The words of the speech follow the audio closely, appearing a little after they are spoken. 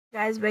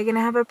Guys, we're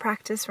gonna have a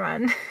practice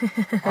run.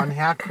 On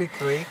how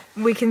quickly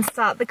we can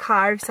start the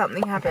car if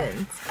something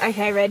happens.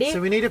 Okay, ready? So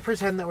we need to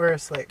pretend that we're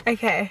asleep.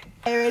 Okay.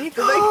 Are you ready?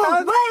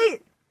 Oh,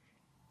 wait!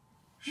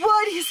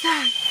 What is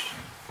that?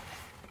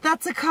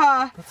 That's a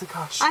car. That's a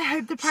car. I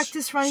hope the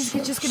practice run is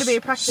just gonna be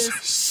a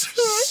practice.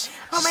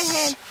 Oh, my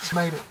hand.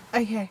 Made it.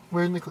 Okay.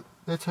 We're in the...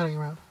 They're turning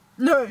around.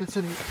 No. They're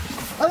turning...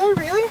 Are they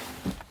really?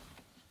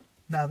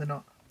 No, they're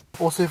not.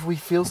 Also, if we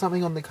feel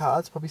something on the car,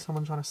 it's probably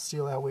someone trying to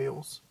steal our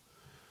wheels.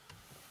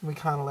 We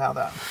can't allow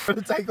that.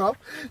 To take off.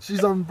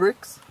 She's on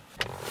bricks.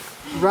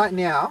 Right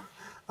now,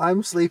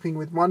 I'm sleeping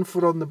with one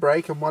foot on the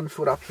brake and one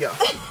foot up here.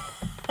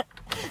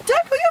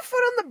 Don't put your foot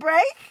on the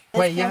brake.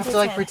 Wait, you have to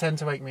like pretend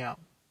to wake me up.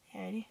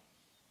 Okay, ready?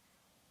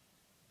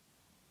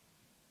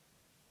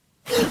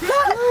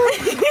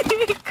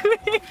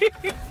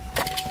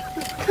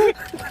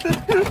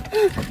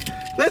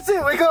 That's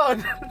it, we're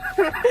gone.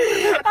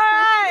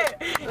 Alright!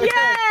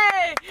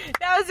 Yay!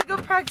 That was a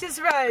good practice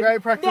run.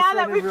 Great practice now run,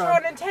 that we've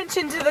everyone. drawn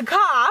attention to the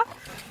car.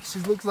 She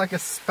looks like a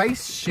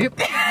spaceship.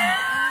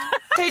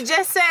 So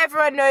just so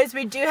everyone knows,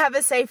 we do have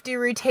a safety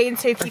routine.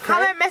 So if you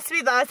come and mess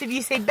with us, if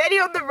you see Betty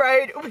on the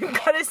road, we've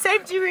got a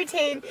safety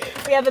routine.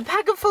 We have a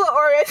packet full of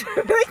Oreos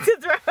we're going to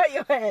throw at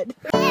your head.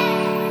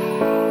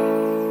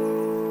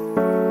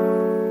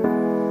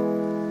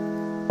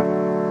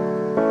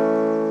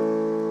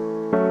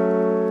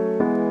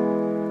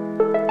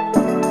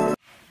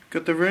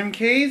 Got the room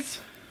keys.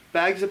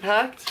 Bags are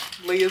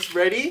packed. Leah's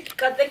ready.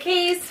 Got the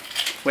keys.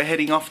 We're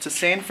heading off to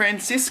San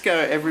Francisco,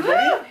 everybody.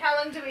 Woo! How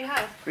long do we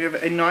have? We have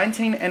a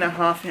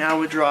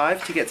 19.5-hour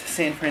drive to get to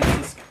San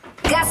Francisco.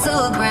 Got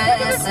so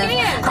aggressive.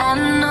 I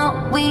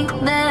know we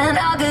meant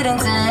all good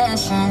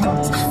intentions.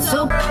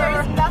 So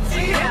There's nothing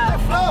here.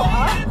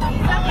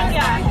 Nothing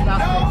here.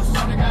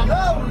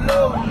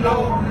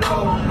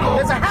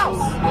 There's a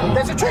house.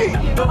 There's a tree.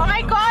 Oh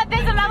my god,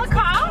 there's another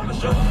car?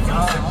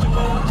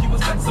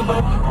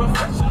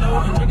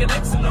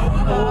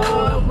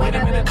 Oh, wait a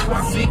minute. Do I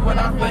see what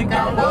I think I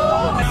know?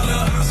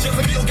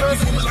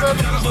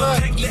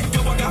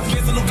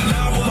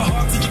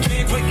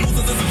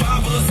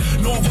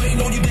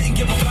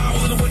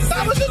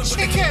 That was a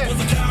chicken. Was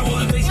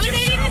it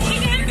eating a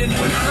chicken?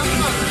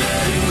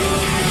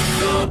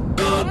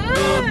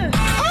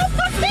 Oh,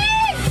 a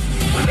pig!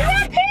 Is that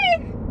a pig?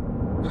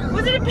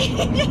 Was it a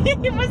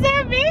pig? Was there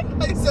a pig?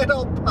 I said,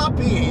 oh,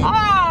 puppy.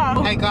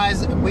 Oh! Hey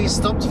guys, we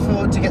stopped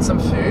to get some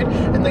food,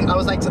 and then I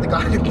was like to the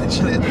guy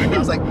literally, I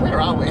was like, where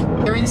are we?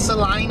 We're in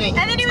Salina. And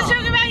then he was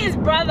talking about his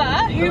brother,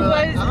 who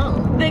Like,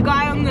 was the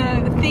guy on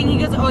the thing. He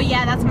goes, oh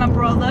yeah, that's my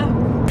brother.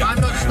 I'm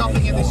not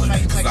stopping in this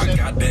train section.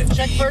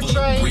 Check for a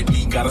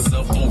train. Got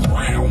herself a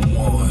round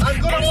one.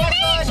 I've got a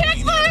Check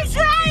for a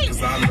train!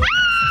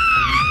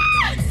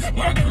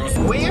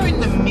 We're in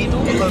the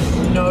middle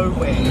of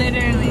nowhere.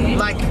 Literally.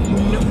 Like,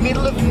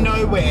 middle of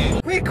nowhere.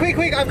 Quick, quick,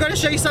 quick, I've got to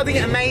show you something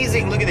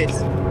amazing. Look at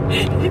this.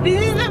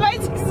 This is the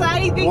most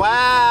exciting thing.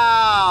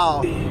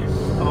 Wow.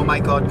 Oh my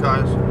god,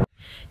 guys.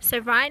 So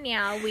right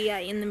now we are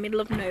in the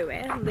middle of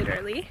nowhere,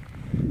 literally.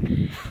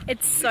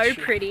 It's so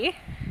pretty.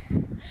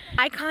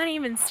 I can't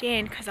even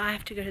stand because I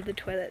have to go to the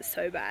toilet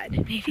so bad.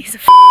 It is a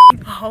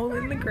f***ing hole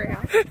in the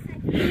ground.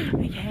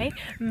 Okay,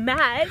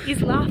 Matt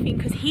is laughing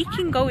because he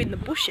can go in the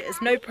bushes,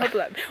 no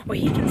problem. Or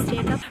he can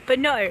stand up. But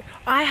no,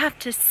 I have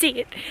to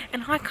sit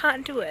and I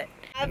can't do it.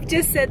 I've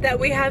just said that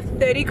we have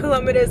 30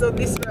 kilometers on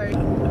this road.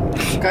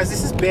 Guys,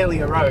 this is barely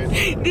a road.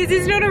 This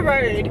is not a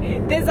road.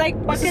 There's like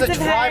buckets of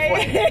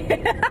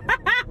hay.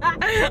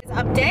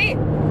 Update.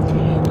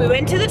 We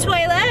went to the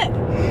toilet.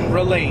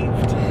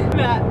 Relieved.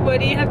 Matt, what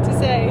do you have to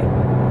say?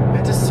 I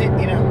had to sit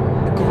in a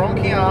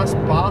gronky ass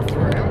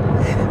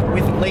bathroom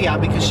with Leah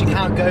because she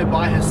can't go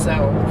by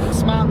herself.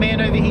 Smart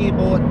man over here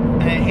bought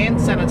a hand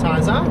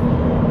sanitizer.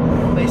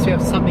 At least we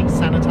have something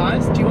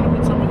sanitized. Do you want to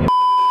put some on your...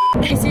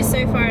 This is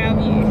so far our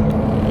view.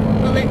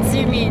 Well, let's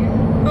zoom in.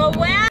 Oh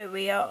wow!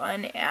 We are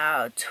on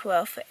our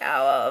 12th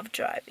hour of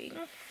driving.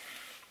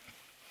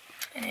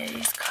 And it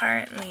is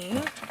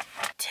currently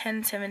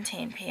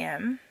 10:17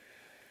 p.m.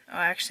 Oh,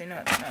 actually no,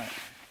 it's not.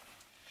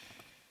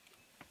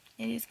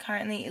 It is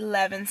currently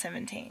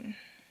 11:17.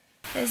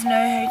 There's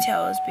no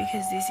hotels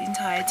because this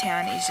entire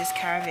town is just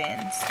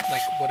caravans.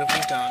 Like, what have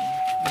we done?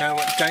 No,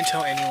 don't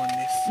tell anyone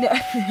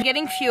this.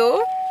 Getting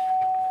fuel,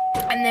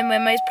 and then we're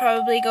most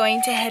probably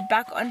going to head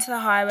back onto the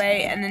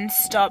highway and then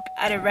stop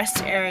at a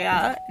rest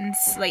area and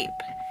sleep.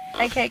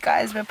 Okay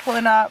guys, we're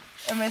pulling up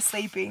and we're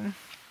sleeping.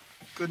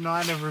 Good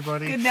night,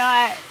 everybody. Good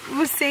night.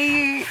 We'll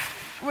see you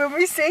when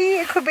we see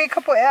you. It could be a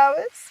couple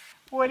hours.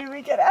 What did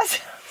we get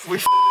ourselves? We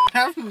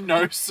have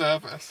no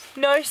service.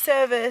 No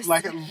service.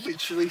 Like, it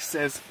literally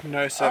says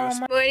no service.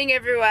 Morning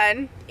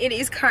everyone. It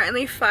is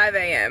currently 5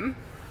 AM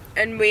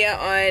and we are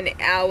on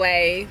our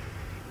way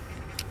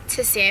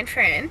to San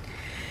Fran.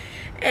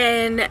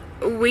 And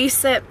we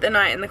slept the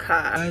night in the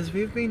car. Guys,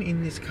 we've been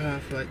in this car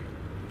for like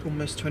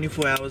almost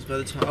 24 hours by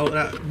the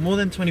time, more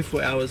than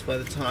 24 hours by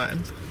the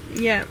time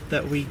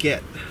that we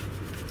get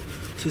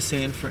to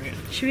San Fran.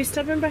 Should we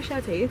stop and brush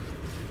our teeth?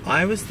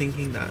 I was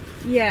thinking that.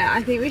 Yeah,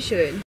 I think we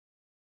should.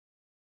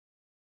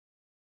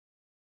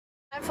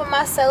 Time for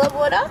Marcella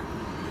water.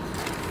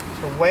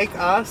 To wake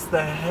us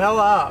the hell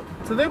up.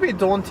 It's a little bit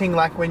daunting,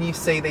 like when you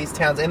see these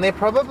towns, and they're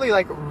probably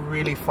like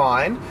really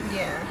fine.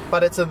 Yeah.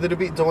 But it's a little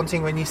bit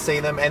daunting when you see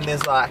them and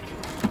there's like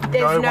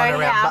no one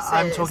around. Houses. But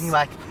I'm talking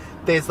like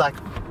there's like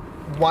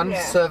one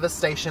service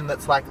station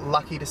that's like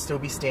lucky to still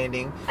be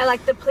standing. And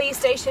like the police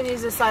station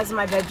is the size of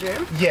my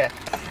bedroom. Yeah.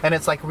 And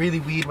it's like really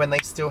weird when they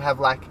still have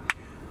like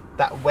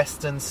that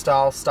Western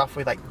style stuff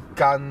with like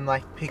gun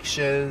like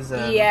pictures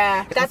and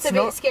yeah, that's a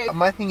bit scary.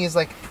 My thing is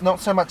like not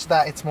so much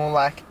that, it's more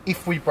like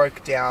if we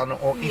broke down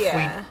or if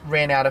we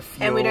ran out of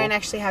fuel and we don't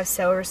actually have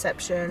cell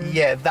reception.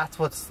 Yeah, that's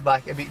what's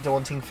like a bit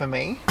daunting for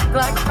me.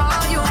 Like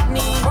all you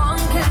need, one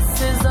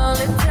kiss is all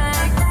it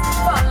takes.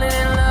 Falling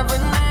in love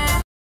with me.